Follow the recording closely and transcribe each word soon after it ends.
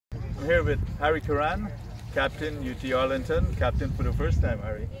here with Kiran, Captain, UT Arlington, Captain for the first time,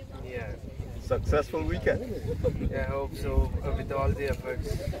 Harry. Yeah. Successful weekend. Yeah, I hope so. With all the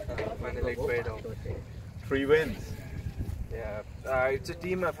efforts, finally it paid off. 3 wins. Yeah, it's a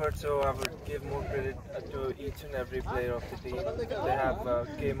team effort, so I would give more credit to each and every player of the team. They have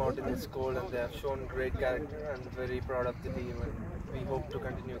came out in this cold and they have shown great character, and very proud of the team, and we hope to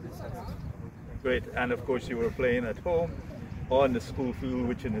continue this success. Great, and of course you were playing at home on the school field,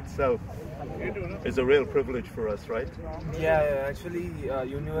 which in itself is a real privilege for us, right? Yeah, actually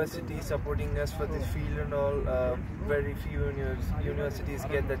university supporting us for this field and all. Very few universities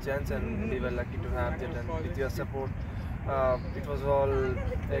get the chance, and we were lucky to have that, and with your support it was all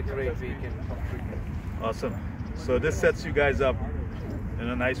a great weekend of cricket. Awesome. So this sets you guys up in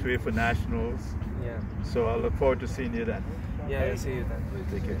a nice way for nationals. Yeah. So I look forward to seeing you then. Yeah, I'll see you then.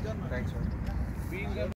 Take care. Thanks, man.